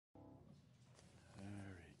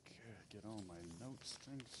all my notes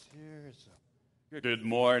things here. Good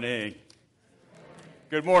morning.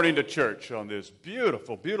 Good morning to church on this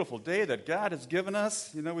beautiful, beautiful day that God has given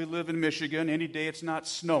us. You know, we live in Michigan. Any day it's not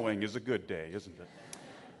snowing is a good day, isn't it?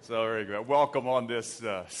 So very good. Welcome on this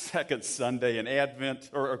second Sunday in Advent,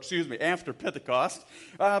 or excuse me, after Pentecost.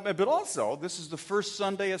 But also, this is the first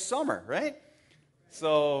Sunday of summer, right?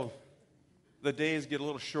 So the days get a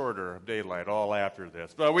little shorter of daylight all after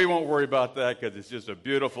this. But we won't worry about that because it's just a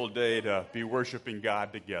beautiful day to be worshiping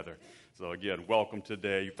God together. So again, welcome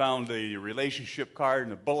today. You found the relationship card in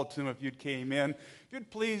the bulletin if you came in. If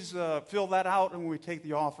you'd please fill that out, and when we take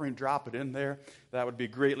the offering, drop it in there. That would be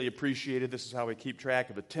greatly appreciated. This is how we keep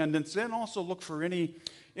track of attendance, and also look for any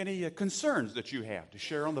concerns that you have to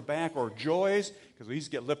share on the back, or joys, because these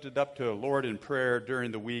get lifted up to the Lord in prayer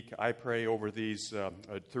during the week. I pray over these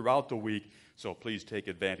throughout the week, so please take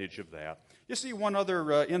advantage of that. You see one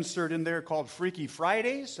other insert in there called Freaky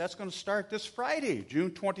Fridays. That's going to start this Friday,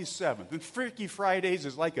 June 27th. And Freaky Fridays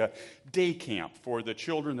is like a day camp for the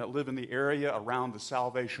children that live in the area around the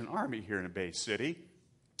Salvation Army here in Bay City.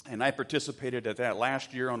 And I participated at that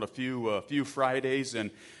last year on a few Fridays,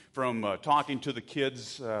 and from talking to the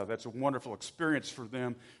kids, that's a wonderful experience for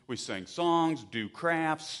them. We sing songs, do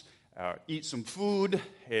crafts, eat some food,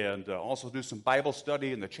 and also do some Bible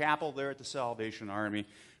study in the chapel there at the Salvation Army.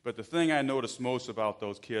 But the thing I noticed most about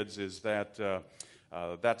those kids is that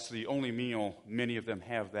that's the only meal many of them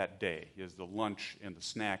have that day, is the lunch and the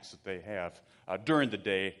snacks that they have. During the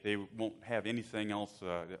day, they won't have anything else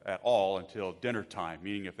at all until dinner time,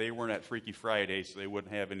 meaning if they weren't at Freaky Fridays, they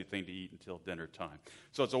wouldn't have anything to eat until dinner time.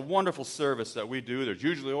 So it's a wonderful service that we do. There's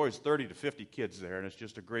usually always 30 to 50 kids there, and it's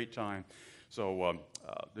just a great time. So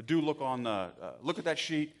do look at that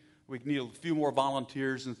sheet. We need a few more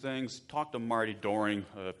volunteers and things. Talk to Marty Doring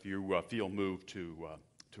if you feel moved to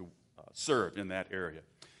serve in that area.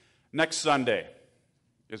 Next Sunday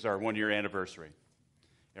is our one-year anniversary,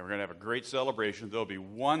 and we're going to have a great celebration. There'll be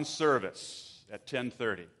one service at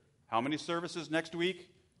 10:30. How many services next week?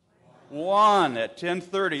 One at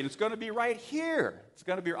 10:30, and it's going to be right here. It's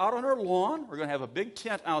going to be out on our lawn. We're going to have a big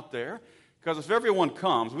tent out there, because if everyone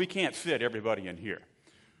comes, we can't fit everybody in here.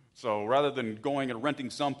 So rather than going and renting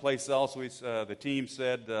someplace else, the team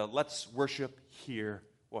said, let's worship here.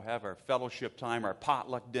 We'll have our fellowship time, our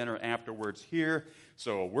potluck dinner afterwards here.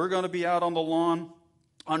 So we're going to be out on the lawn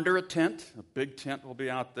under a tent. A big tent will be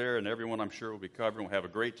out there, and everyone, I'm sure, will be covered. We'll have a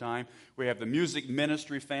great time. We have the music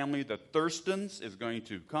ministry family, the Thurstons, is going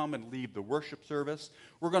to come and lead the worship service.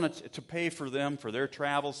 We're going to pay for them for their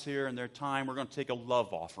travels here and their time. We're going to take a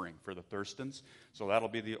love offering for the Thurstons. So that'll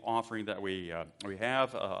be the offering that we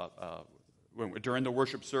have during the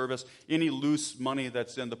worship service. Any loose money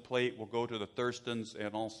that's in the plate will go to the Thurstons,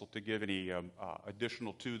 and also to give any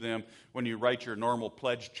additional to them. When you write your normal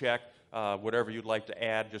pledge check, whatever you'd like to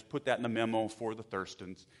add, just put that in the memo for the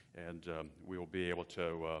Thurstons, and we will be able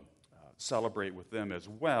to celebrate with them as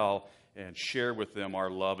well and share with them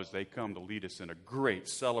our love as they come to lead us in a great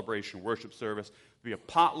celebration worship service. There'll be a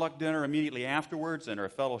potluck dinner immediately afterwards in our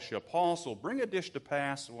fellowship hall, so bring a dish to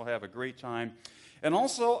pass, and we'll have a great time. And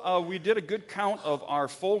also, we did a good count of our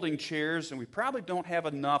folding chairs, and we probably don't have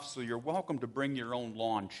enough, so you're welcome to bring your own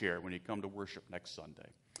lawn chair when you come to worship next Sunday.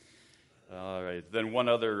 All right. Then one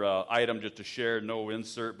other item just to share, no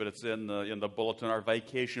insert, but it's in the bulletin. Our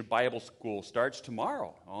Vacation Bible School starts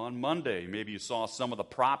tomorrow on Monday. Maybe you saw some of the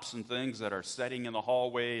props and things that are setting in the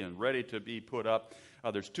hallway and ready to be put up.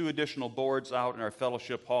 There's 2 additional boards out in our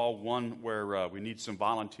fellowship hall, one where we need some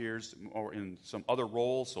volunteers or in some other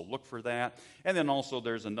roles, so look for that. And then also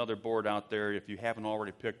there's another board out there. If you haven't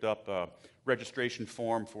already picked up a registration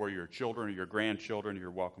form for your children or your grandchildren, you're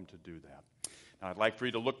welcome to do that. Now, I'd like for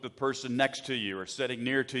you to look at the person next to you or sitting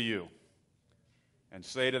near to you and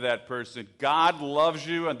say to that person, God loves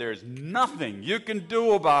you and there's nothing you can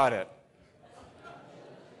do about it.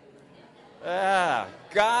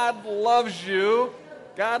 God loves you.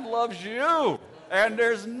 God loves you, and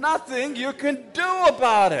there's nothing you can do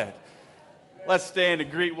about it. Let's stand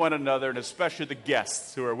and greet one another, and especially the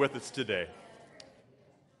guests who are with us today.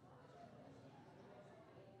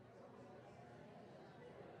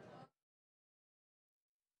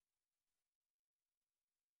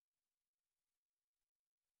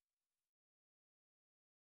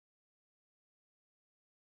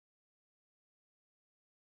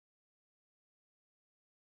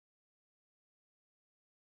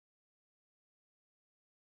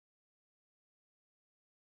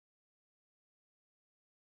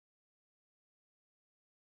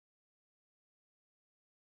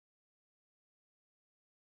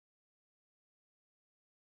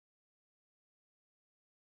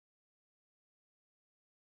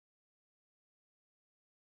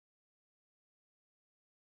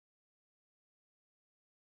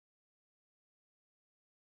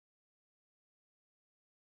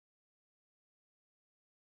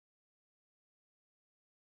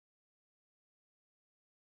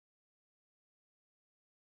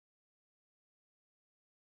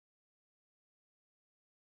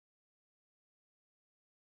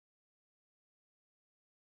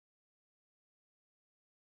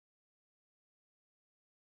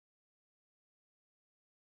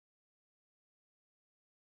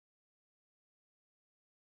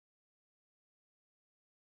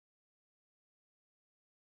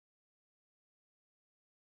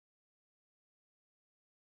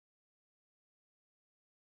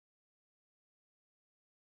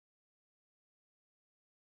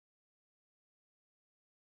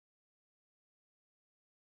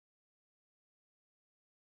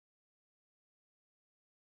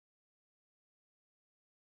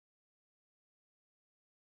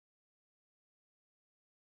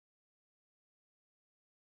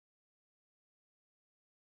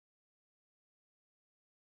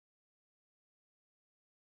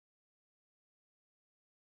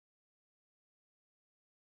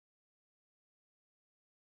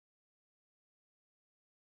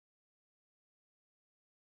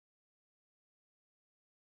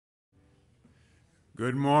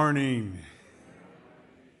 Good morning.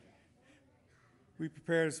 We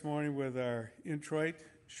prepare this morning with our introit,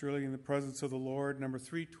 Surely in the Presence of the Lord, number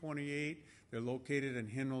 328. They're located in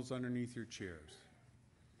hymnals underneath your chairs.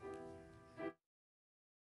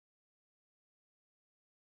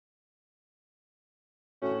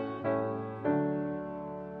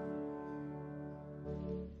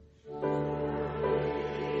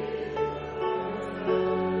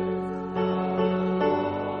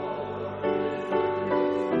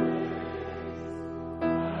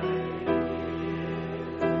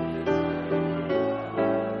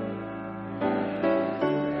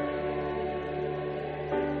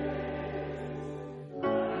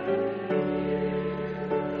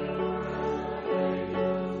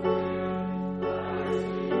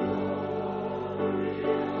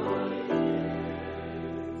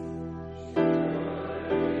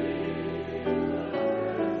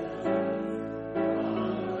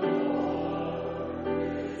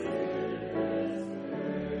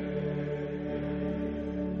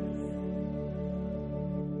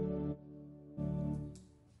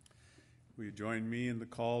 Will you join me in the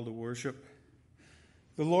call to worship?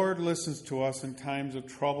 The Lord listens to us in times of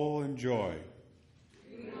trouble and joy.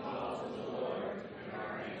 We call to the Lord in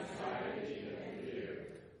our anxiety and fear.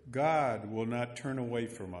 God will not turn away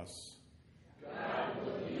from us. God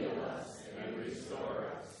will heal us and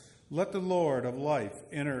restore us. Let the Lord of life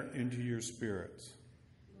enter into your spirits.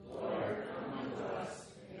 Lord, come unto us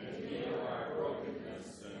and heal our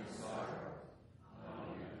brokenness and sorrow.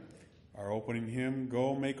 Amen. Our opening hymn,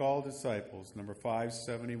 Go Make All Disciples, number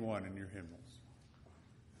 571 in your hymnals.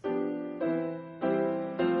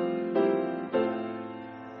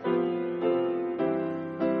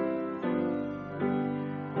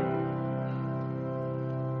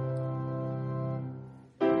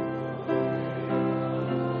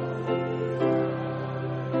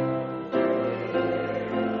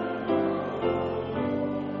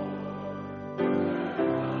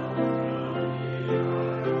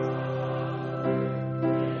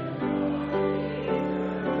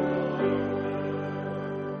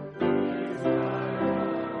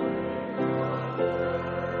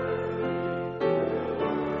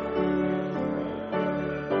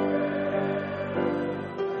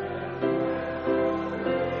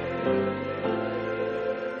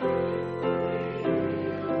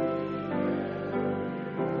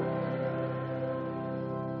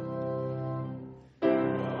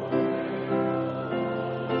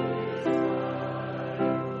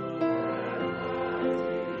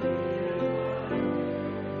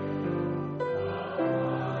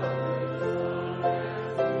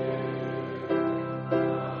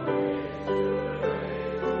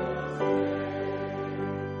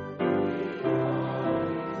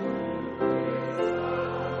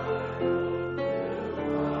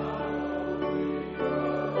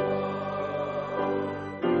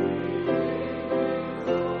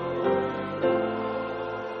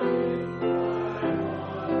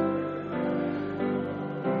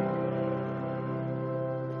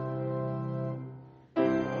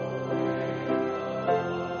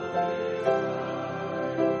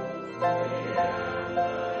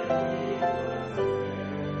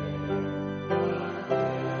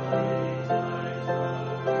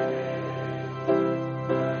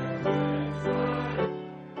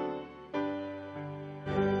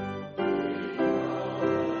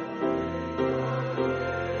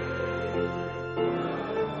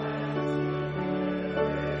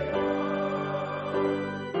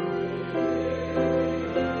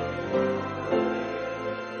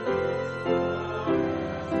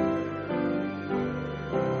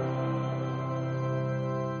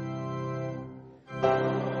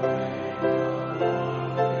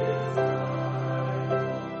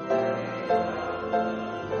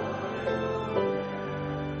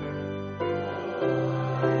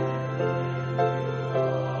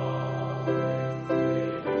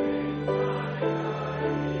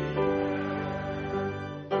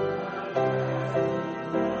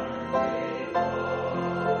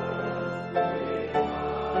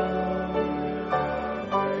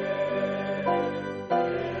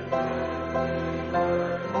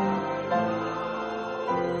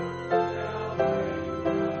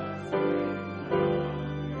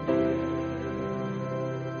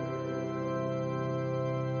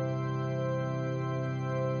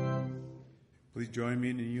 Please join me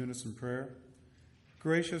in a unison prayer.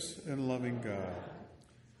 Gracious and loving God,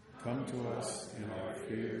 come to us in our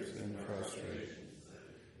fears and frustrations.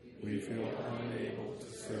 We feel unable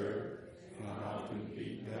to serve and often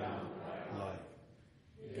beat down by life.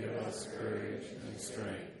 Give us courage and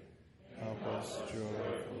strength. Help us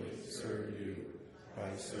joyfully serve you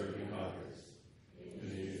by serving others.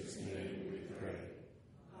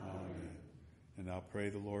 Now pray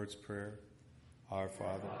the Lord's Prayer. Our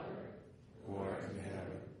Father, who art in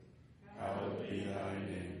heaven, hallowed be thy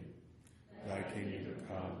name. Thy kingdom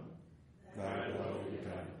come, thy will be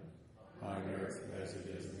done, on earth as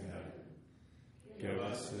it is in heaven. Give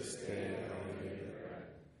us this day our daily bread,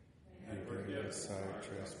 and forgive us our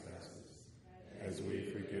trespasses, as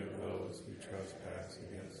we forgive those who trespass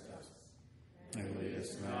against us. And lead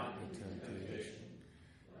us not into temptation,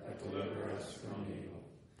 but deliver us from evil.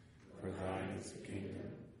 For thine is the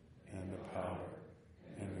kingdom, and the power,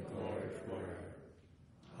 and the glory forever.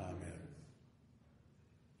 Amen.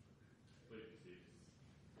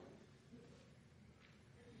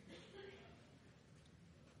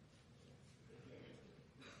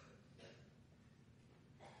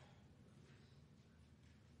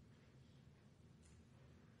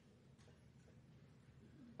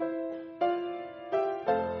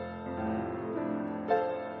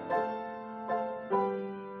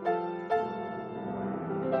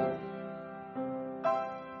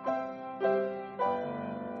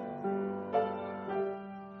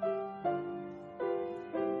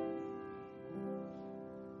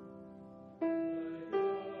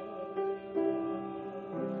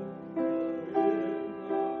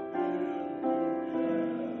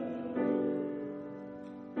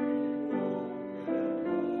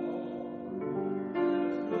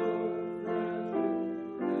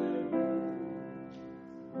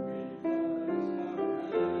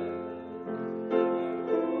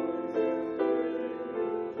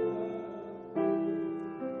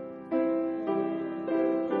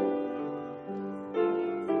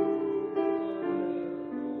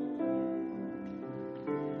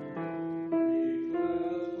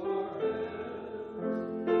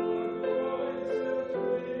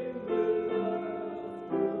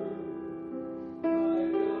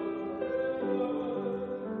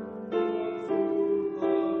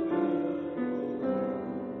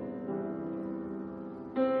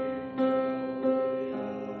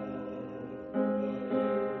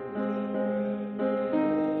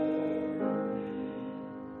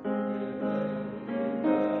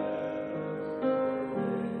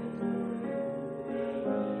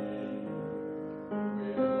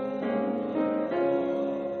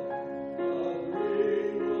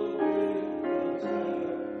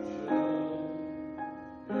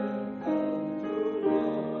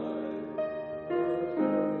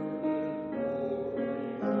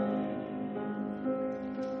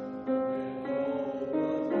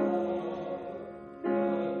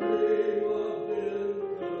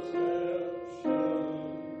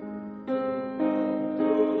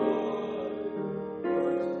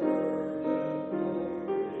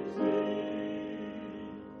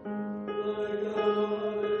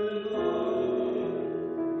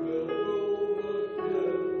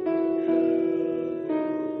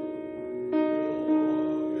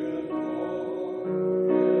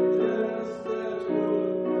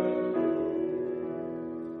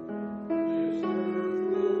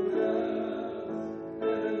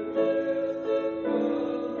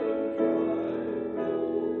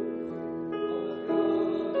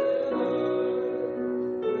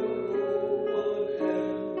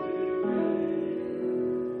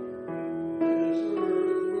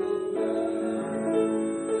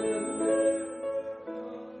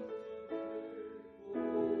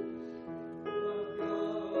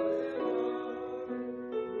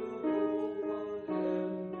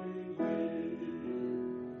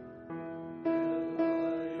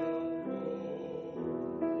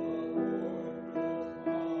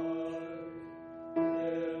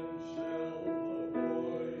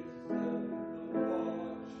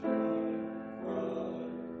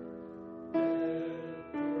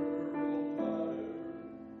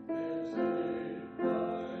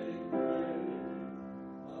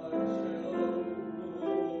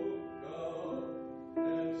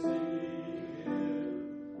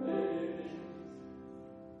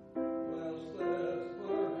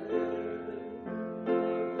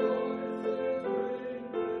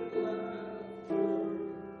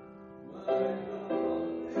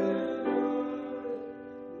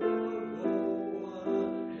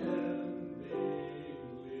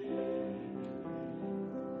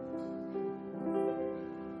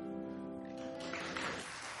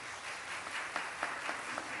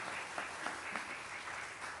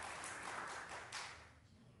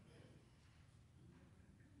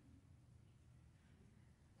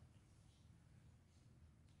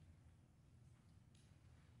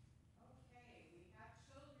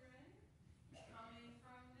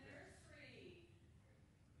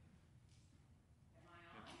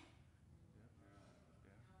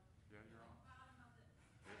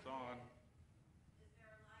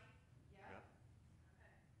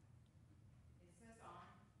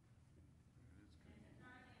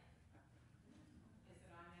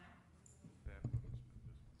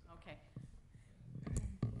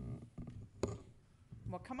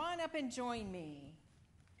 come on up and join me.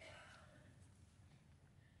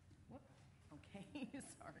 Whoop. Okay,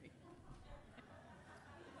 sorry.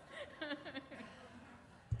 I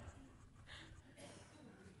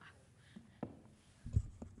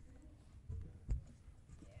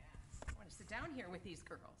want to sit down here with these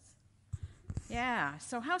girls. Yeah,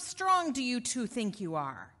 so how strong do you two think you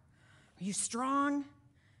are? Are you strong?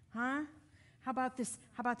 Huh? How about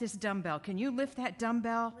this dumbbell? Can you lift that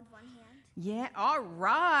dumbbell? With one hand. Yeah, all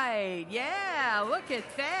right. Yeah, look at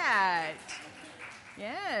that.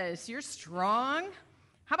 Yes, you're strong.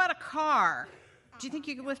 How about a car? Do you think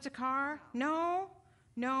you could lift a car? No?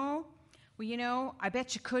 Well, I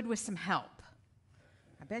bet you could with some help.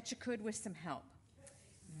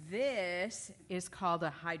 This is called a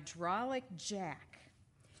hydraulic jack.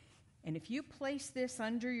 And if you place this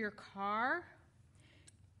under your car,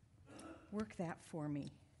 work that for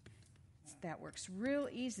me. That works real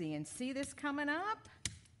easy. And see this coming up?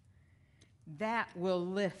 That will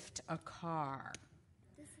lift a car.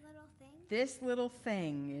 This little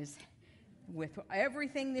thing is, with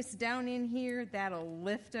everything that's down in here, that'll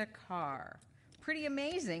lift a car. Pretty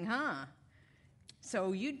amazing, huh?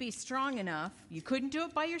 So you'd be strong enough. You couldn't do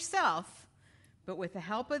it by yourself, but with the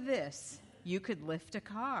help of this, you could lift a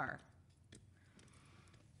car.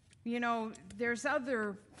 There's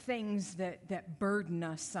other things that burden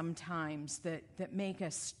us sometimes, that make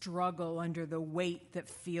us struggle under the weight that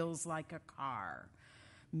feels like a car.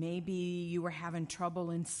 Maybe you were having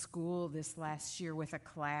trouble in school this last year with a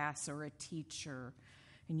class or a teacher,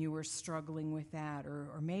 and you were struggling with that.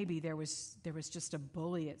 Or maybe there was just a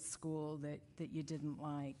bully at school that you didn't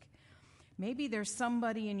like. Maybe there's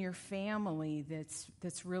somebody in your family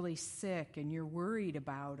that's really sick, and you're worried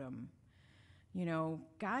about them.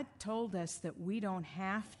 God told us that we don't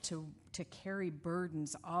have to carry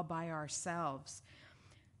burdens all by ourselves.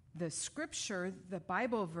 The scripture, the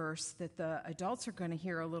Bible verse that the adults are going to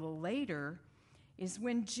hear a little later, is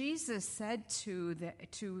when Jesus said to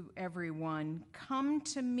everyone, "Come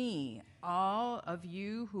to me, all of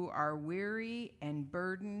you who are weary and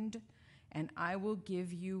burdened, and I will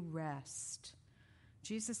give you rest."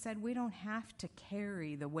 Jesus said we don't have to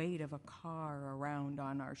carry the weight of a car around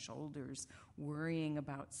on our shoulders, worrying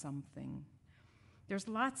about something. There's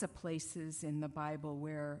lots of places in the Bible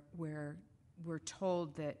where we're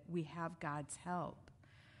told that we have God's help.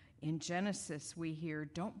 In Genesis, we hear,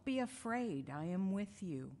 "Don't be afraid, I am with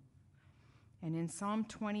you." And in Psalm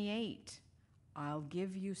 28, "I'll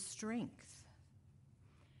give you strength."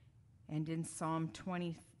 And in Psalm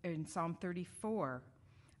 34,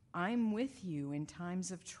 "I'm with you in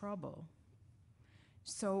times of trouble."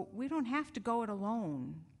 So we don't have to go it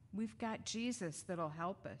alone. We've got Jesus that'll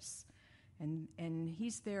help us. And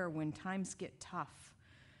he's there when times get tough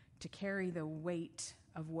to carry the weight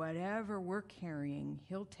of whatever we're carrying,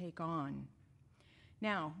 he'll take on.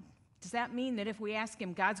 Now, does that mean that if we ask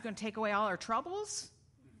him, God's going to take away all our troubles?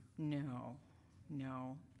 No.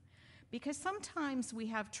 Because sometimes we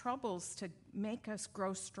have troubles to make us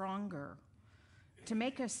grow stronger, to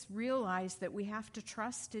make us realize that we have to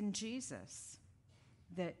trust in Jesus,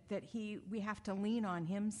 that we have to lean on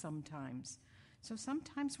him sometimes. So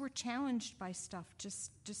sometimes we're challenged by stuff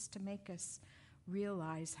just to make us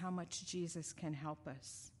realize how much Jesus can help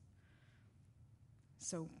us.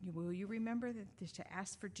 So will you remember to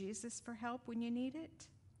ask for Jesus for help when you need it?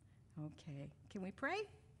 Okay. Can we pray?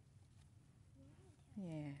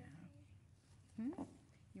 Yeah.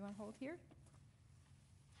 You want to hold here?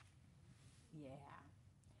 Yeah.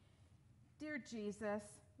 Dear Jesus,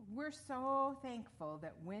 we're so thankful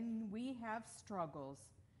that when we have struggles,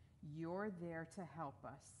 you're there to help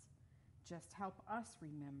us. Just help us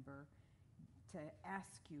remember to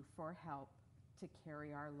ask you for help to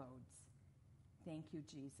carry our loads. Thank you,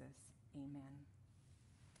 Jesus. Amen.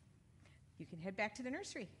 You can head back to the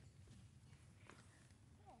nursery.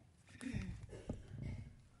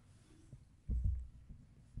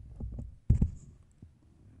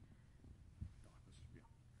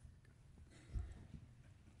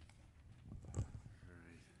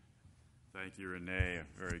 Thank you, Renee. A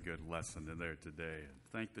very good lesson in there today. And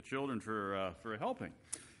thank the children for helping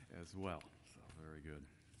as well. So very good.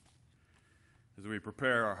 As we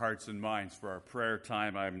prepare our hearts and minds for our prayer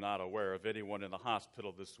time, I'm not aware of anyone in the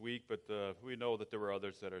hospital this week, but we know that there were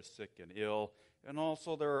others that are sick and ill. And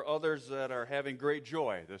also there are others that are having great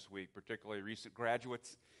joy this week, particularly recent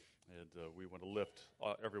graduates. And we want to lift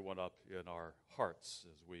everyone up in our hearts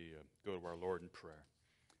as we go to our Lord in prayer.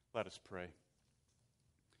 Let us pray.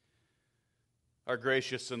 Our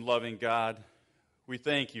gracious and loving God, we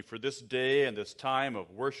thank you for this day and this time of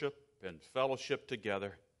worship and fellowship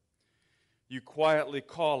together. You quietly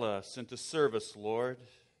call us into service, Lord,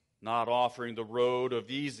 not offering the road of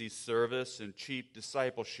easy service and cheap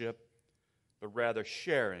discipleship, but rather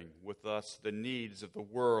sharing with us the needs of the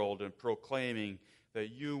world and proclaiming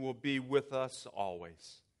that you will be with us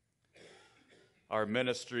always. Our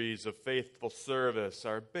ministries of faithful service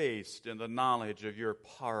are based in the knowledge of your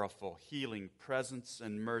powerful, healing presence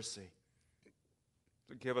and mercy.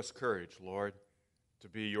 So give us courage, Lord, to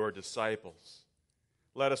be your disciples.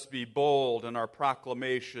 Let us be bold in our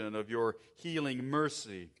proclamation of your healing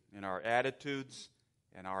mercy in our attitudes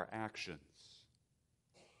and our actions.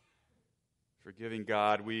 Forgiving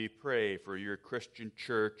God, we pray for your Christian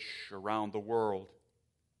church around the world,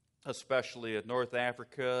 especially in North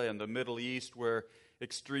Africa and the Middle East, where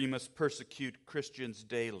extremists persecute Christians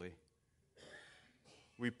daily.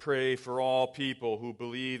 We pray for all people who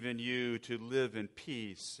believe in you to live in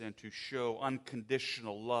peace and to show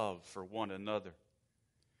unconditional love for one another.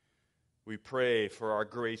 We pray for our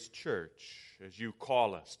Grace Church as you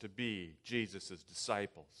call us to be Jesus'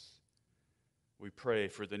 disciples. We pray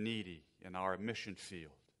for the needy in our mission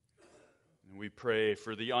field. And we pray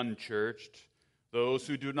for the unchurched, those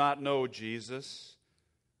who do not know Jesus.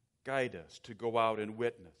 Guide us to go out and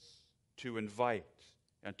witness, to invite,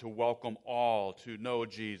 and to welcome all to know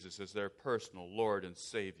Jesus as their personal Lord and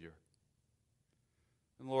Savior.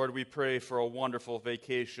 And Lord, we pray for a wonderful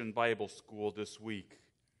vacation Bible school this week.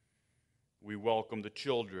 We welcome the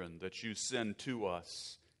children that you send to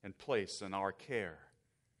us and place in our care.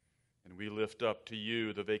 And we lift up to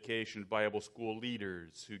you the Vacation Bible School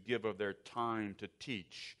leaders who give of their time to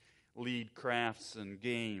teach, lead crafts and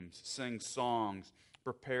games, sing songs,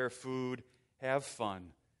 prepare food, have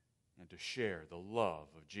fun, and to share the love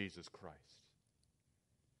of Jesus Christ.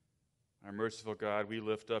 Our merciful God, we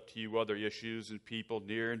lift up to you other issues and people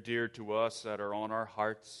near and dear to us that are on our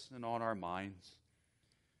hearts and on our minds.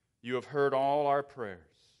 You have heard all our prayers.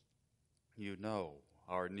 You know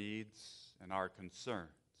our needs and our concerns.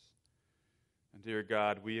 And dear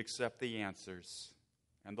God, we accept the answers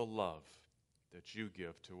and the love that you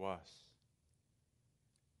give to us.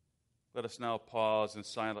 Let us now pause in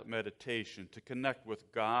silent meditation to connect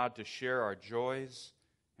with God, to share our joys,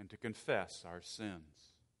 and to confess our sins.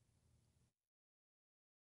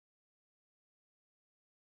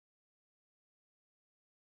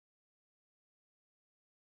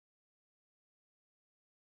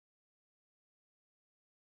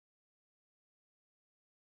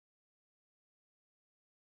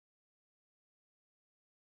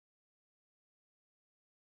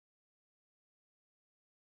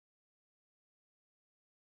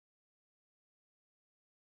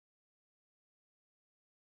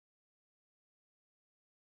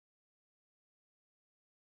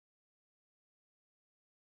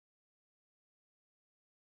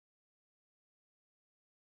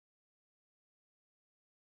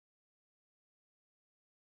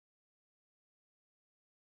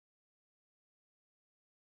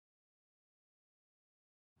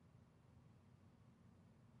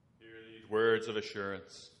 Words of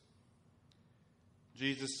assurance.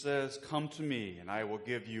 Jesus says, "Come to me, and I will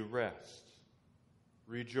give you rest."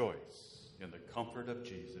 Rejoice in the comfort of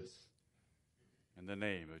Jesus. In the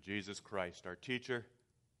name of Jesus Christ, our teacher,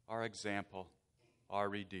 our example, our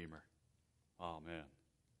Redeemer. Amen.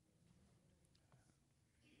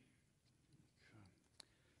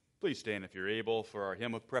 Please stand if you're able for our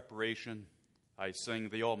hymn of preparation. I sing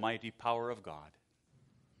the almighty power of God.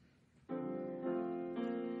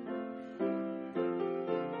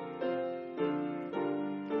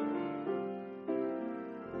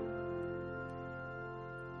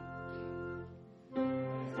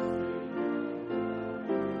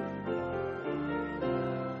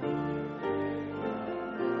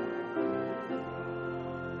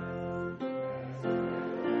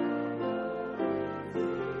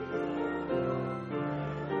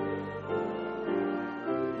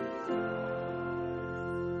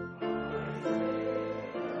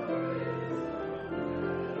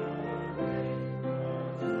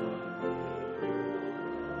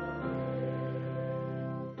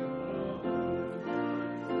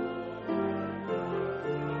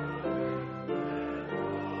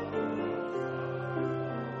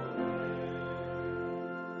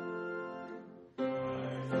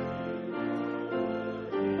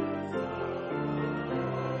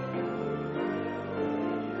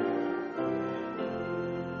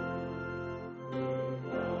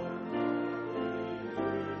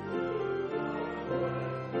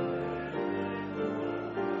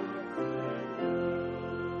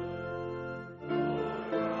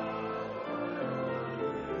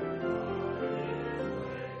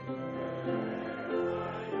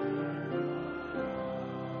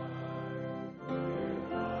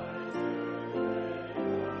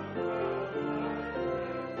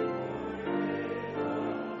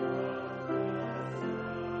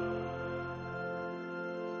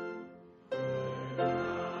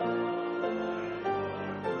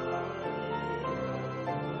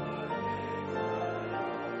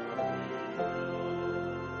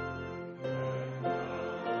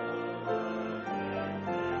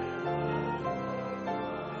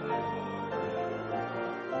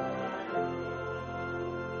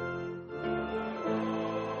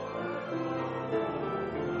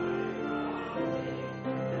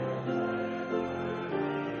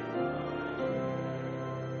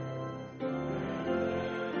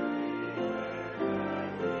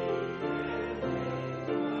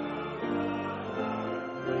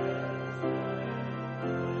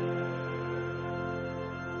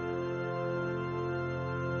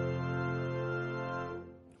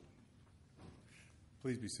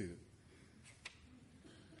 Please be seated.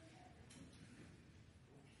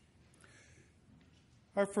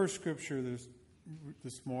 Our first scripture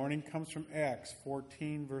this morning comes from Acts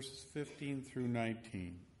 14, verses 15 through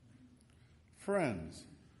 19. Friends,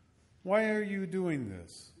 why are you doing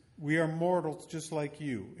this? We are mortals just like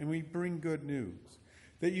you, and we bring good news,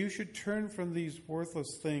 that you should turn from these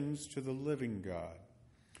worthless things to the living God,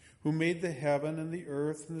 who made the heaven and the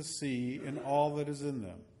earth and the sea and all that is in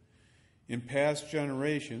them. In past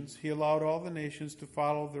generations, he allowed all the nations to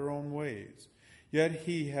follow their own ways. Yet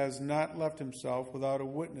he has not left himself without a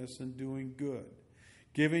witness in doing good,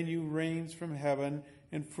 giving you rains from heaven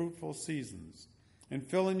and fruitful seasons, and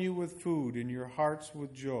filling you with food and your hearts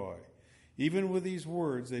with joy. Even with these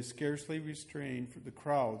words, they scarcely restrained the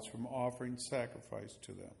crowds from offering sacrifice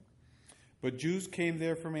to them. But Jews came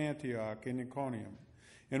there from Antioch and Iconium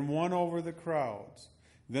and won over the crowds.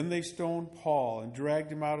 Then they stoned Paul and dragged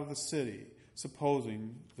him out of the city,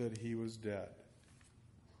 supposing that he was dead.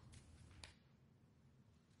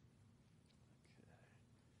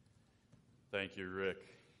 Thank you, Rick.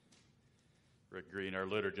 Rick Green, our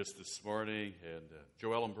liturgist this morning, and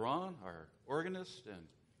Joelle and Braun, our organist, and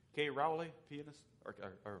Kay Rowley, pianist,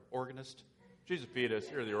 our organist. She's a pianist.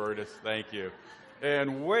 You're the organist. Thank you.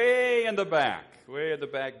 And way in the back,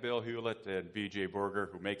 Bill Hewlett and B.J.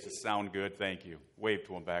 Berger, who makes it sound good. Thank you. Wave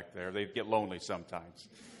to them back there. They get lonely sometimes.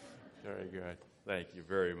 Very good. Thank you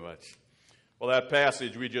very much. Well, that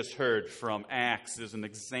passage we just heard from Acts is an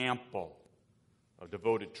example of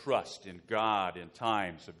devoted trust in God in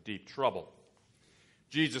times of deep trouble.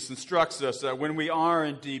 Jesus instructs us that when we are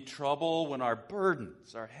in deep trouble, when our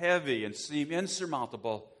burdens are heavy and seem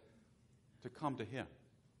insurmountable, to come to Him,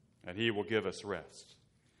 and He will give us rest.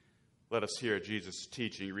 Let us hear Jesus'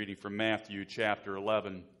 teaching, reading from Matthew chapter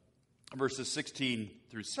 11, verses 16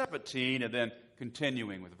 through 17, and then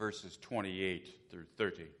continuing with verses 28 through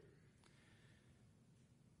 30.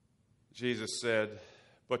 Jesus said,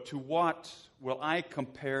 "But to what will I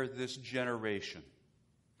compare this generation?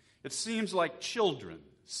 It seems like children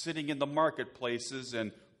sitting in the marketplaces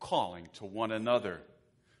and calling to one another.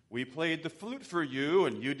 We played the flute for you,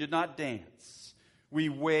 and you did not dance. We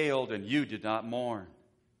wailed, and you did not mourn."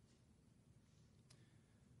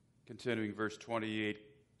 Continuing verse 28,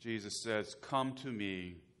 Jesus says, "Come to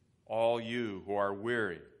me, all you who are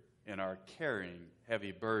weary and are carrying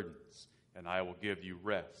heavy burdens, and I will give you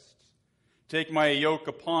rest. Take my yoke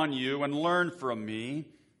upon you and learn from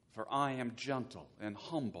me, for I am gentle and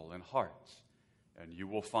humble in heart, and you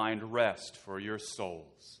will find rest for your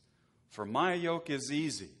souls. For my yoke is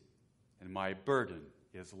easy, and my burden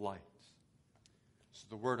is light." This is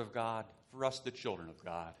the word of God for us, the children of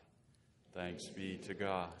God. Thanks be to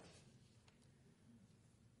God.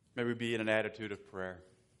 May we be in an attitude of prayer.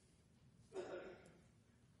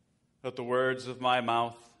 Let the words of my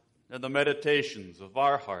mouth and the meditations of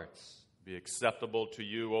our hearts be acceptable to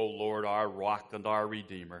you, O Lord, our rock and our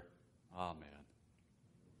redeemer. Amen.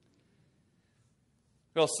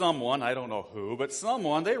 Well, someone, I don't know who, but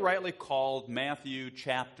someone, they rightly called Matthew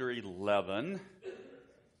chapter 11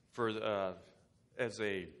 as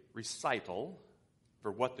a recital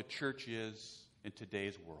for what the church is in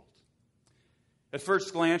today's world. At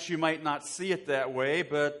first glance, you might not see it that way,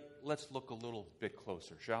 but let's look a little bit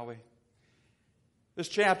closer, shall we? This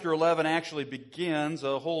chapter 11 actually begins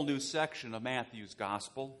a whole new section of Matthew's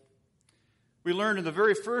gospel. We learned in the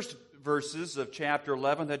very first verses of chapter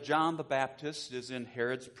 11 that John the Baptist is in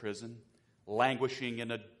Herod's prison, languishing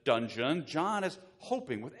in a dungeon. John is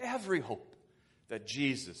hoping with every hope that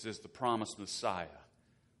Jesus is the promised Messiah.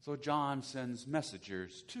 So John sends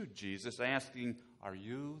messengers to Jesus asking, "Are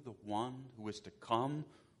you the one who is to come,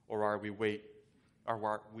 or are we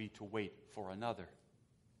to wait for another?"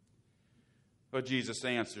 But Jesus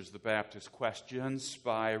answers the Baptist's questions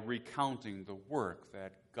by recounting the work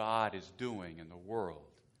that God is doing in the world.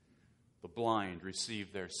 The blind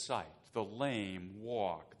receive their sight, the lame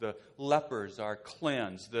walk, the lepers are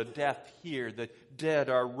cleansed, the deaf hear, the dead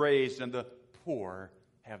are raised, and the poor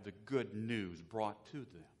have the good news brought to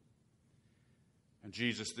them. And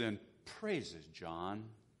Jesus then praises John,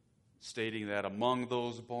 stating that among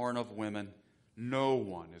those born of women, no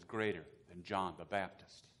one is greater than John the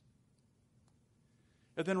Baptist.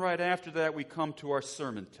 And then right after that, we come to our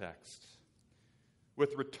sermon text.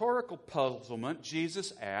 With rhetorical puzzlement,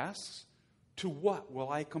 Jesus asks, "To what will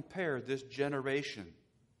I compare this generation?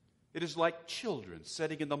 It is like children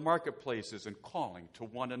sitting in the marketplaces and calling to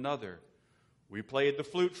one another. We played the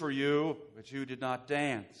flute for you, but you did not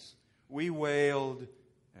dance. We wailed,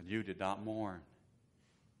 and you did not mourn."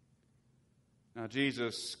 Now,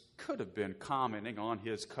 Jesus could have been commenting on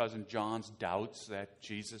his cousin John's doubts that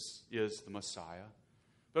Jesus is the Messiah,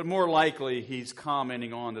 But more likely, he's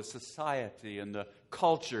commenting on the society and the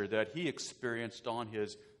culture that he experienced on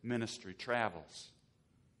his ministry travels.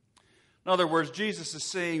 In other words, Jesus is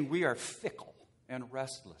saying we are fickle and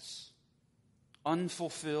restless,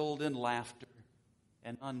 unfulfilled in laughter,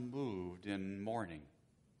 and unmoved in mourning.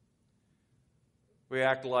 We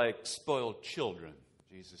act like spoiled children,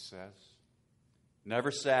 Jesus says,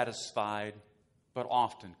 never satisfied, but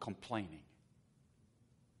often complaining.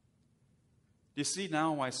 Do you see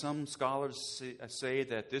now why some scholars say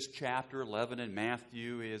that this chapter 11 in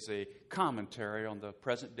Matthew is a commentary on the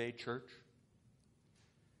present-day church?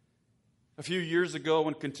 A few years ago,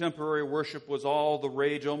 when contemporary worship was all the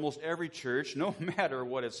rage, almost every church, no matter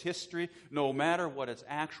what its history, no matter what its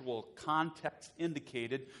actual context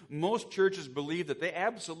indicated, most churches believed that they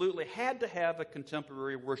absolutely had to have a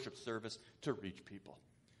contemporary worship service to reach people,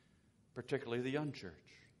 particularly the young church.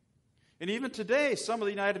 And even today, some of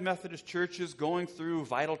the United Methodist churches going through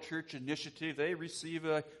Vital Church Initiative, they receive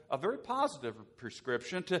a very positive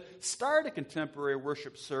prescription to start a contemporary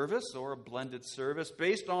worship service or a blended service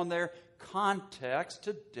based on their context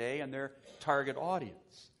today and their target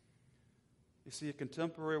audience. You see, a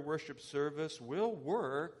contemporary worship service will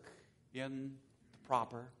work in the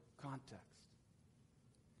proper context.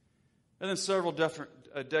 And then several different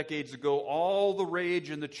decades ago, all the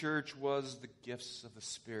rage in the church was the gifts of the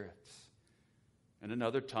Spirit. And in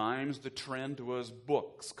other times, the trend was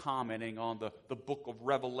books commenting on the book of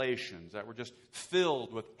Revelations that were just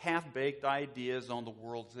filled with half-baked ideas on the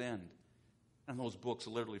world's end. And those books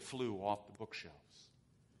literally flew off the bookshelves.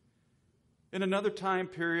 In another time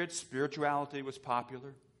period, spirituality was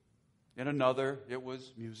popular. In another, it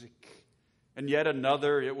was music. And yet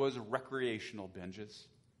another, it was recreational binges.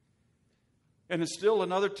 And in still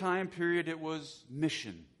another time period, it was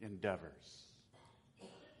mission endeavors.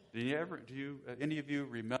 Do any of you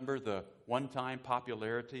remember the one-time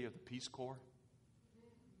popularity of the Peace Corps?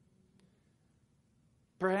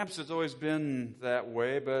 Perhaps it's always been that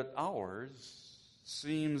way, but ours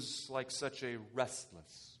seems like such a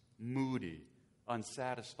restless, moody,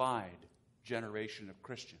 unsatisfied generation of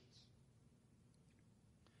Christians.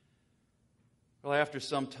 Well, after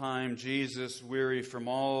some time, Jesus, weary from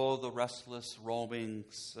all the restless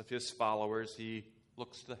roamings of his followers, he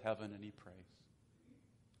looks to heaven and he prays.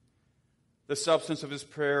 The substance of his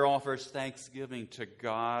prayer offers thanksgiving to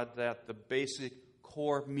God that the basic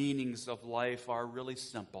core meanings of life are really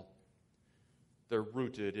simple. They're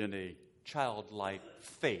rooted in a childlike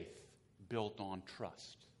faith built on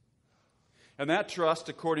trust. And that trust,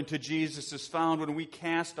 according to Jesus, is found when we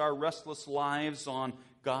cast our restless lives on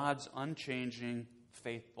God's unchanging,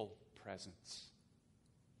 faithful presence.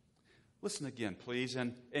 Listen again, please,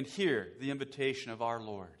 and hear the invitation of our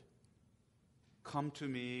Lord. Come to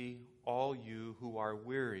me, all you who are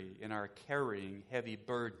weary and are carrying heavy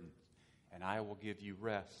burdens, and I will give you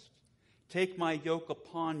rest. Take my yoke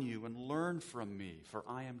upon you and learn from me, for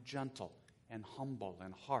I am gentle and humble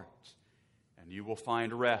in heart, and you will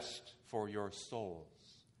find rest for your souls.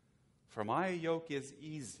 For my yoke is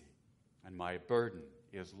easy and my burden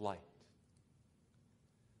is light.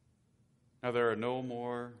 Now there are no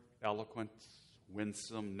more eloquent,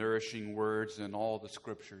 winsome, nourishing words in all the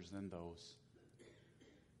scriptures than those.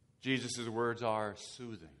 Jesus' words are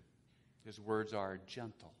soothing. His words are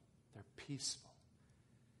gentle. They're peaceful.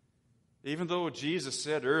 Even though Jesus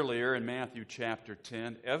said earlier in Matthew chapter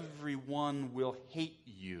 10, everyone will hate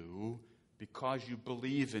you because you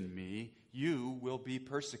believe in me, you will be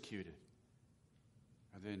persecuted.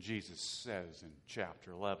 And then Jesus says in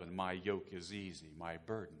chapter 11, my yoke is easy, my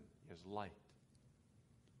burden is light.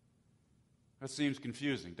 That seems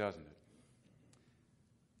confusing, doesn't it?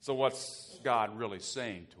 So what's God really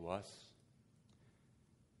saying to us?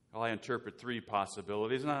 Well, I interpret three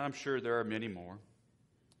possibilities, and I'm sure there are many more.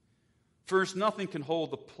 First, nothing can hold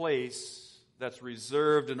the place that's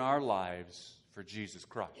reserved in our lives for Jesus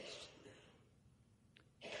Christ.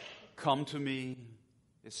 Come to me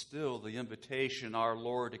is still the invitation our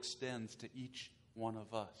Lord extends to each one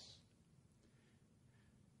of us.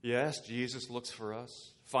 Yes, Jesus looks for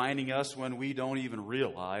us, finding us when we don't even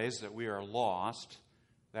realize that we are lost.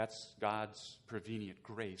 That's God's prevenient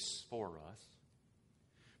grace for us.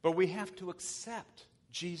 But we have to accept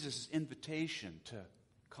Jesus' invitation to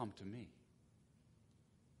come to me.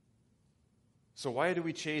 So why do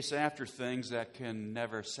we chase after things that can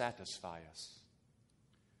never satisfy us?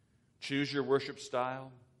 Choose your worship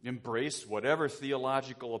style. Embrace whatever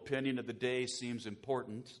theological opinion of the day seems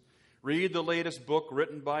important. Read the latest book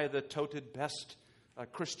written by the touted best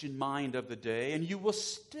Christian mind of the day, and you will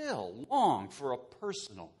still long for a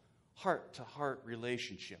personal, heart-to-heart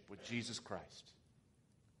relationship with Jesus Christ.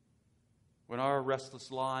 when our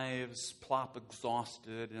restless lives plop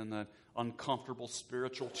exhausted in an uncomfortable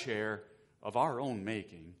spiritual chair of our own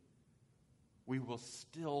making, we will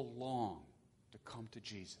still long to come to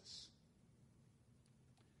Jesus.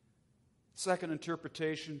 Second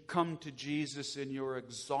interpretation, come to Jesus in your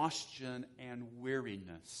exhaustion and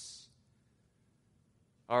weariness.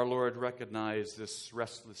 Our Lord recognized this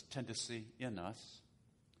restless tendency in us.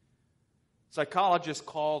 Psychologists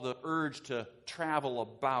call the urge to travel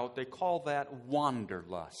about, they call that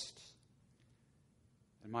wanderlust.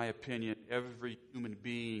 In my opinion, every human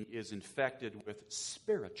being is infected with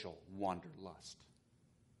spiritual wanderlust.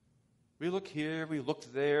 We look here, we look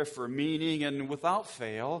there for meaning, and without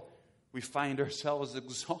fail, we find ourselves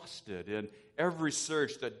exhausted in every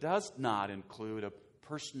search that does not include a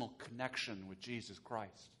personal connection with Jesus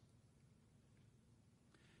Christ.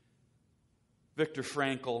 Viktor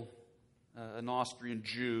Frankl, an Austrian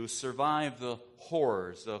Jew, survived the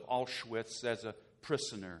horrors of Auschwitz as a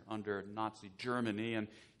prisoner under Nazi Germany, and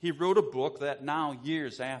he wrote a book that now,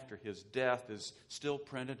 years after his death, is still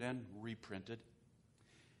printed and reprinted.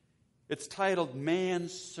 It's titled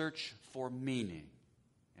Man's Search for Meaning,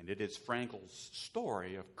 and it is Frankl's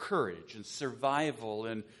story of courage and survival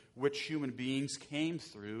in which human beings came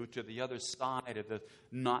through to the other side of the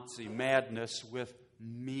Nazi madness with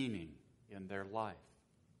meaning in their life.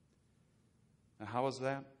 And how is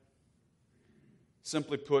that?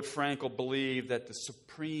 Simply put, Frankl believed that the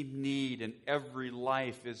supreme need in every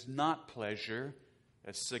life is not pleasure,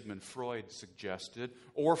 as Sigmund Freud suggested,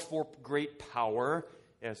 or for great power,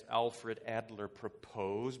 as Alfred Adler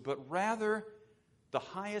proposed, but rather the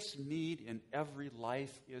highest need in every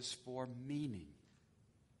life is for meaning.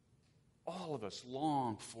 All of us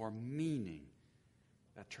long for meaning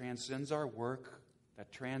that transcends our work,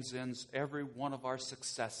 that transcends every one of our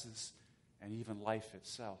successes, and even life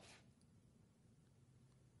itself.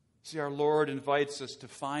 See, our Lord invites us to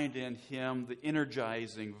find in Him the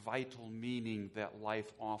energizing, vital meaning that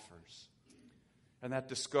life offers. And that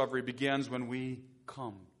discovery begins when we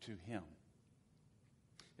come to Him.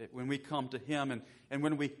 When we come to Him and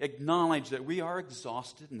when we acknowledge that we are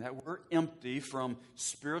exhausted and that we're empty from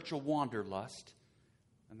spiritual wanderlust,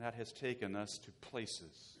 and that has taken us to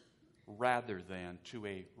places rather than to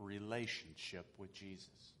a relationship with Jesus.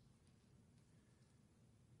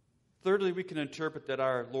 Thirdly, we can interpret that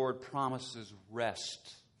our Lord promises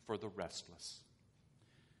rest for the restless.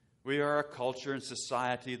 We are a culture and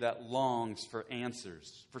society that longs for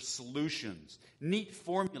answers, for solutions, neat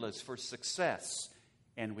formulas for success,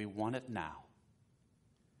 and we want it now.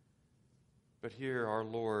 But here our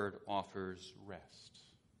Lord offers rest.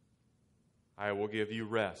 I will give you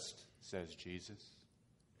rest, says Jesus.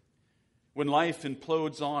 When life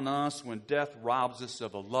implodes on us, when death robs us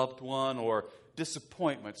of a loved one, or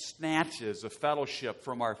disappointment snatches a fellowship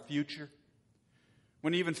from our future,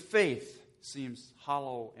 when even faith seems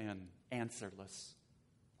hollow and answerless,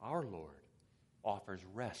 our Lord offers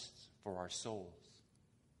rest for our souls.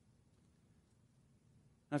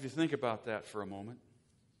 Now, if you think about that for a moment,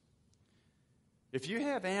 if you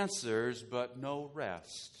have answers but no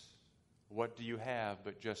rest, what do you have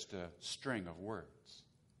but just a string of words?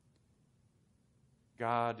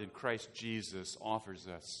 God in Christ Jesus offers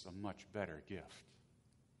us a much better gift.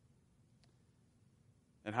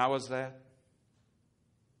 And how is that?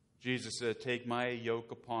 Jesus said, "Take my yoke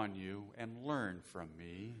upon you and learn from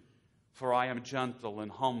me, for I am gentle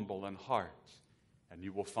and humble in heart, and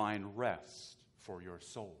you will find rest for your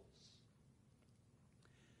souls."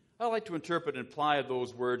 I like to interpret and apply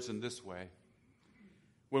those words in this way.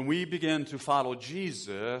 When we begin to follow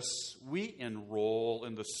Jesus, we enroll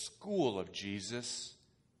in the school of Jesus,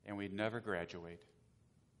 and we never graduate.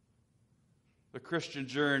 The Christian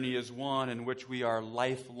journey is one in which we are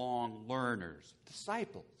lifelong learners,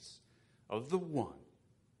 disciples of the one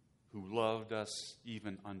who loved us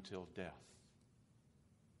even until death.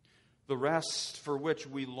 The rest for which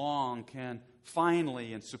we long can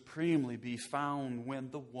finally and supremely be found when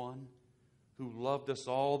the one who loved us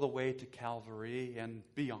all the way to Calvary and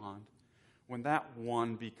beyond, when that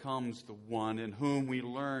one becomes the one in whom we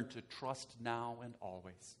learn to trust now and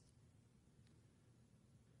always.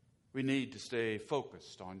 We need to stay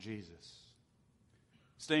focused on Jesus.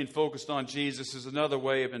 Staying focused on Jesus is another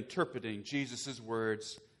way of interpreting Jesus'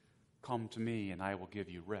 words, "Come to me and I will give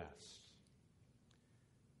you rest."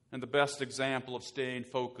 And the best example of staying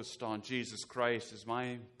focused on Jesus Christ is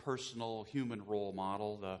my personal human role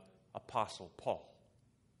model, the Apostle Paul.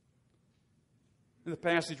 In the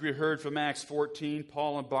passage we heard from Acts 14,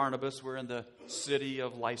 Paul and Barnabas were in the city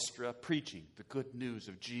of Lystra preaching the good news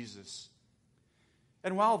of Jesus.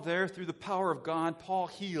 And while there, through the power of God, Paul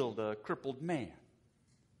healed a crippled man.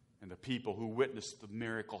 And the people who witnessed the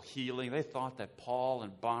miracle healing, they thought that Paul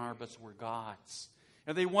and Barnabas were gods.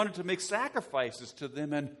 And they wanted to make sacrifices to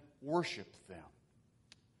them and worship them.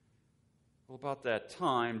 Well, about that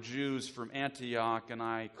time, Jews from Antioch and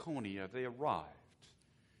Iconium, they arrived.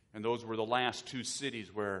 And those were the last two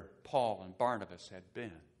cities where Paul and Barnabas had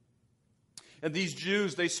been. And these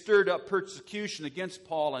Jews, they stirred up persecution against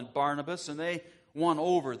Paul and Barnabas, and they won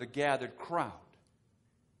over the gathered crowd.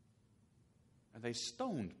 And they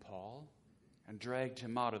stoned Paul and dragged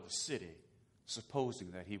him out of the city,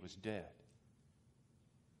 supposing that he was dead.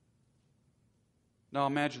 Now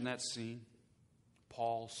imagine that scene.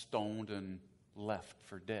 Paul stoned and left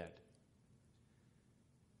for dead.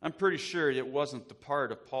 I'm pretty sure it wasn't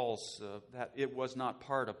it was not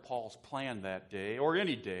part of Paul's plan that day, or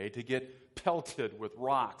any day, to get pelted with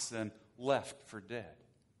rocks and left for dead.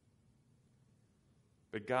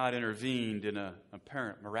 But God intervened in an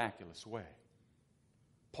apparent miraculous way.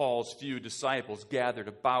 Paul's few disciples gathered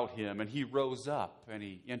about him, and he rose up and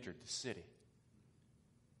he entered the city.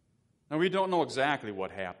 Now, we don't know exactly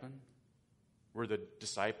what happened. Were the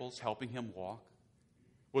disciples helping him walk?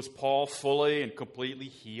 Was Paul fully and completely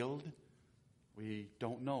healed? We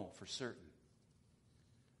don't know for certain.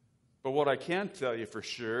 But what I can tell you for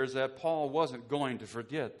sure is that Paul wasn't going to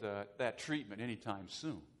forget that treatment anytime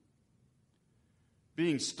soon.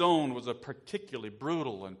 Being stoned was a particularly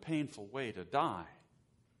brutal and painful way to die.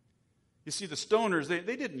 You see, the stoners,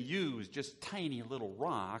 they didn't use just tiny little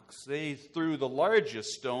rocks. They threw the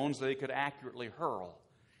largest stones they could accurately hurl.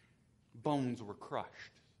 Bones were crushed.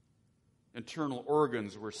 Internal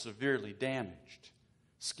organs were severely damaged.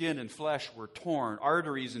 Skin and flesh were torn.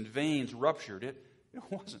 Arteries and veins ruptured. It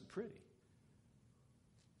wasn't pretty.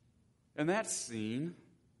 And that scene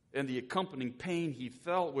and the accompanying pain he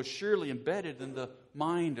felt was surely embedded in the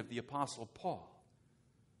mind of the Apostle Paul.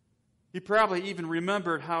 He probably even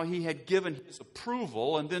remembered how he had given his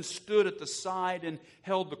approval and then stood at the side and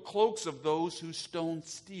held the cloaks of those who stoned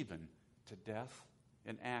Stephen to death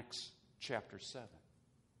in Acts chapter 7.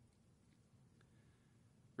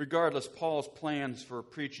 Regardless, Paul's plans for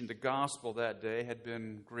preaching the gospel that day had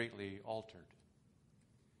been greatly altered.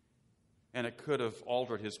 And it could have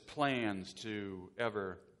altered his plans to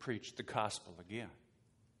ever preach the gospel again.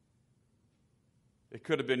 It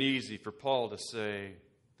could have been easy for Paul to say,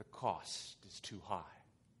 the cost is too high.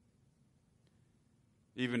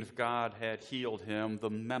 Even if God had healed him, the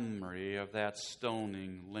memory of that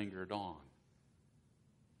stoning lingered on.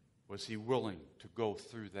 Was he willing to go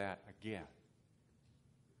through that again?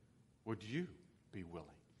 Would you be willing?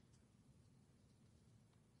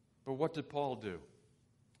 But what did Paul do?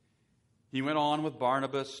 He went on with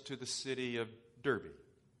Barnabas to the city of Derbe.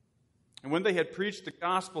 And when they had preached the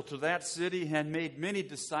gospel to that city and made many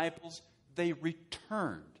disciples, they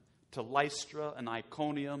returned to Lystra and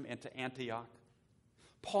Iconium and to Antioch.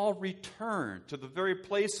 Paul returned to the very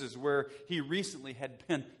places where he recently had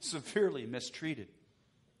been severely mistreated.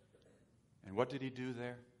 And what did he do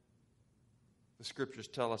there? The scriptures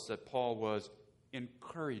tell us that Paul was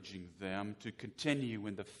encouraging them to continue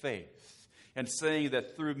in the faith and saying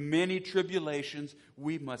that through many tribulations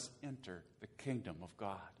we must enter the kingdom of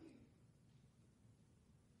God.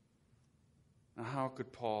 Now, how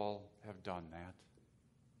could Paul have done that?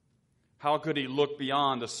 How could he look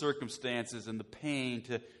beyond the circumstances and the pain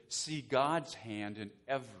to see God's hand in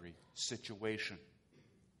every situation?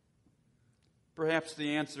 Perhaps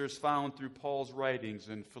the answer is found through Paul's writings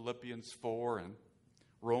in Philippians 4 and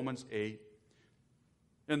Romans 8.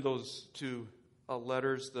 In those two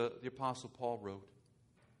letters the Apostle Paul wrote,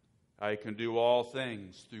 I can do all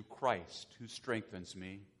things through Christ who strengthens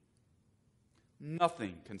me.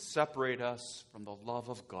 Nothing can separate us from the love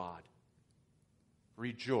of God.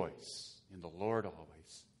 Rejoice in the Lord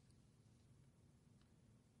always.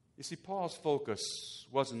 You see, Paul's focus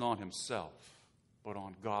wasn't on himself, but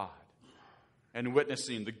on God, and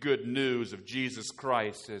witnessing the good news of Jesus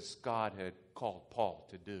Christ as God had called Paul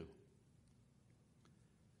to do.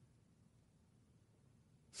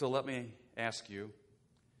 So let me ask you,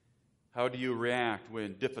 how do you react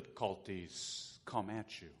when difficulties come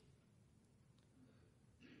at you?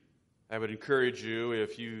 I would encourage you,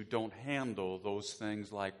 if you don't handle those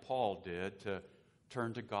things like Paul did, to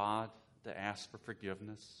turn to God, to ask for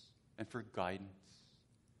forgiveness and for guidance,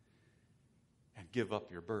 and give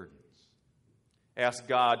up your burdens. Ask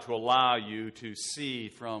God to allow you to see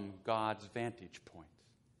from God's vantage point.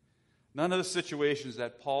 None of the situations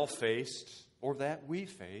that Paul faced or that we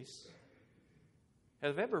face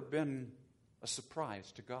have ever been a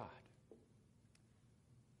surprise to God.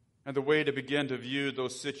 And the way to begin to view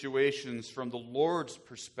those situations from the Lord's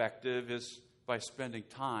perspective is by spending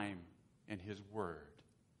time in His Word.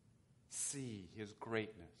 See his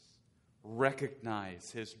greatness,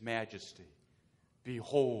 recognize his majesty,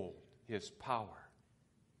 behold his power,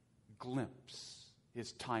 glimpse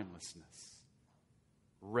his timelessness,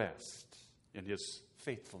 rest in his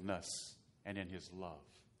faithfulness and in his love.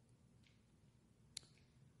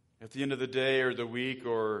 At the end of the day or the week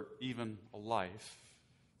or even a life,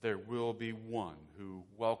 there will be one who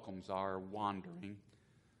welcomes our wandering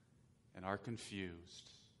and our confused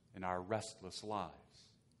and our restless lives.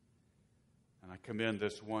 And I commend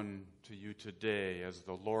this one to you today as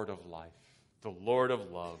the Lord of life, the Lord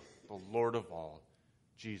of love, the Lord of all,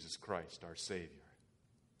 Jesus Christ, our Savior.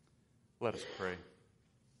 Let us pray.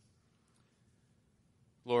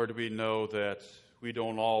 Lord, we know that we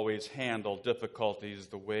don't always handle difficulties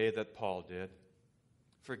the way that Paul did.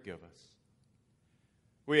 Forgive us.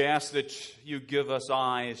 We ask that you give us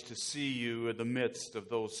eyes to see you in the midst of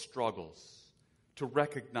those struggles, to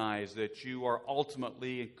recognize that you are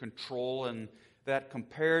ultimately in control and that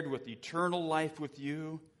compared with eternal life with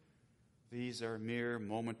you, these are mere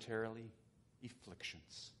momentarily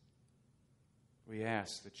afflictions. We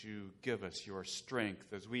ask that you give us your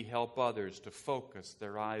strength as we help others to focus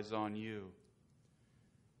their eyes on you.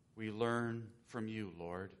 We learn from you,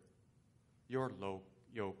 Lord. Your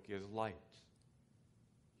yoke is light.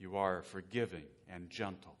 You are forgiving and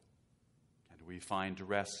gentle, and we find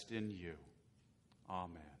rest in you.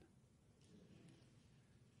 Amen.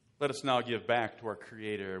 Let us now give back to our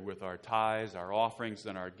Creator with our tithes, our offerings,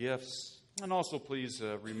 and our gifts. And also please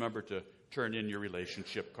remember to turn in your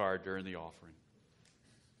relationship card during the offering.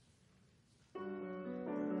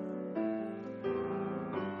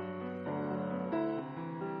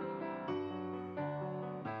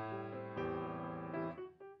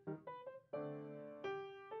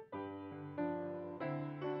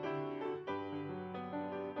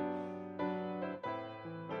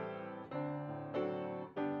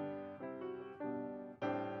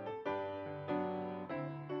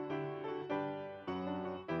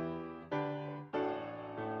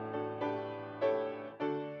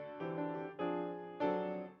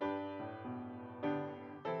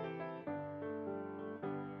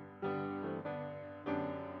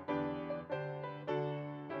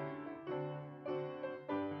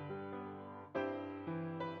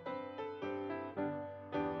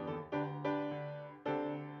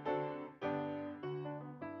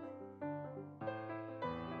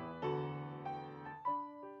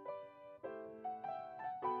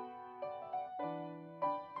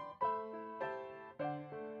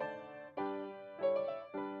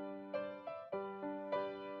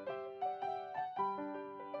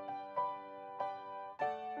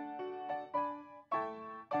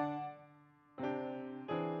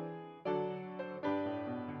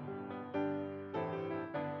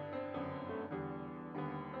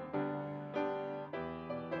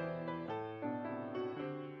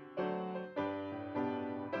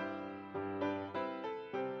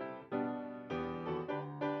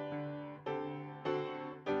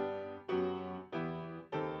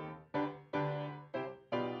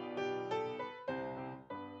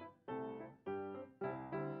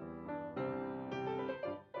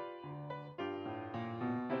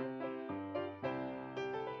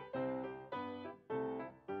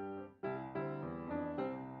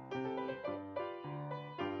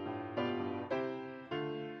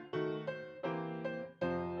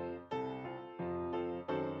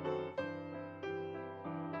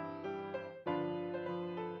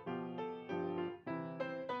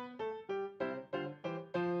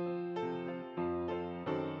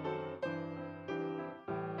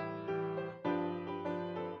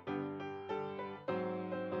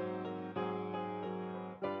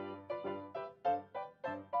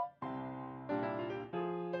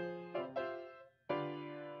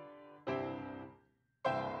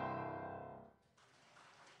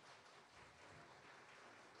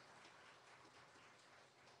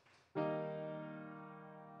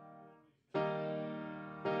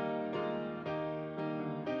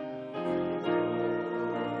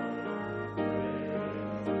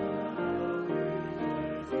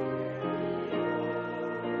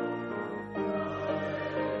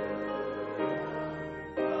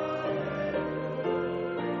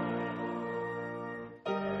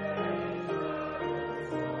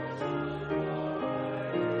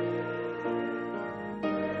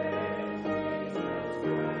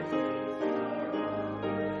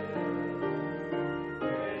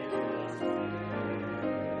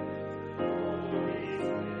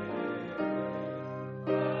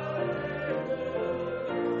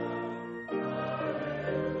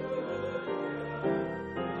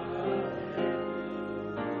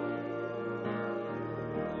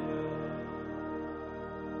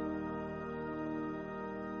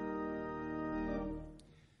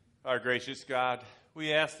 Our gracious God,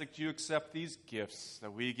 we ask that you accept these gifts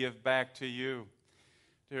that we give back to you.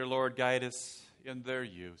 Dear Lord, guide us in their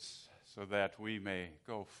use so that we may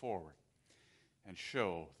go forward and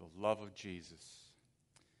show the love of Jesus,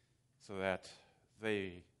 so that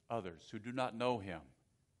others who do not know him,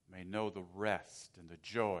 may know the rest and the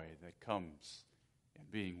joy that comes in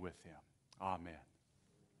being with him. Amen.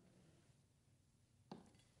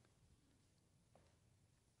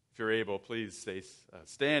 If you're able, please stay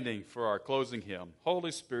standing for our closing hymn,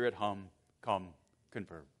 Holy Spirit, come,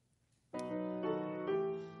 convert.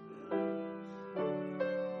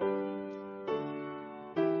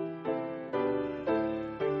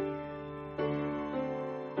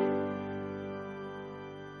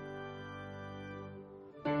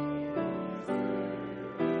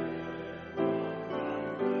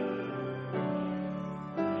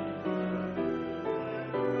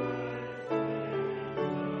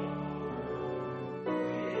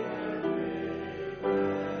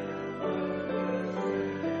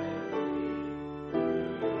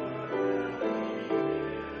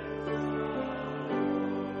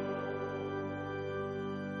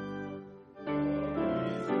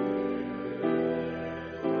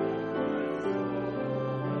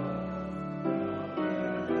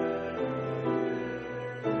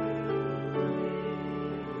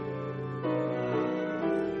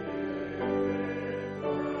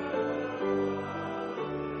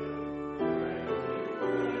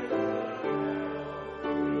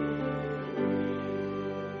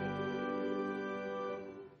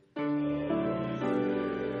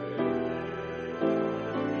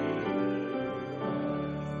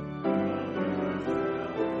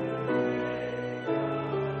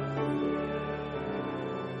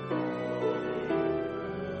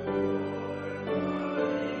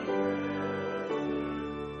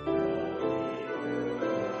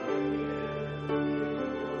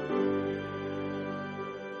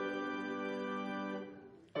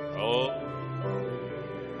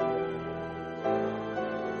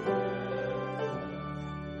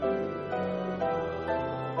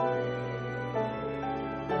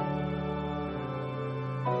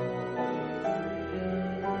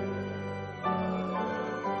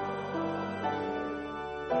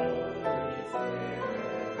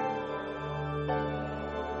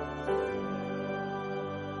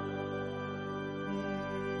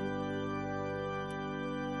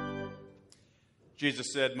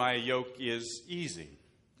 Jesus said, "My yoke is easy."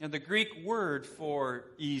 And the Greek word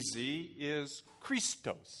for easy is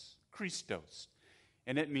Christos,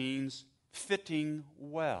 and it means fitting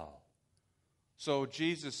well. So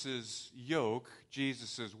Jesus' yoke,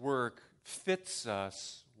 Jesus' work fits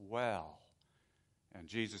us well. And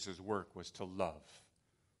Jesus' work was to love.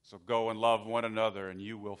 So go and love one another and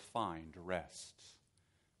you will find rest.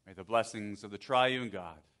 May the blessings of the triune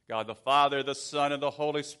God, God the Father, the Son, and the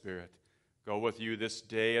Holy Spirit go with you this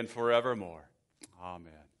day and forevermore.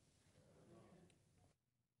 Amen.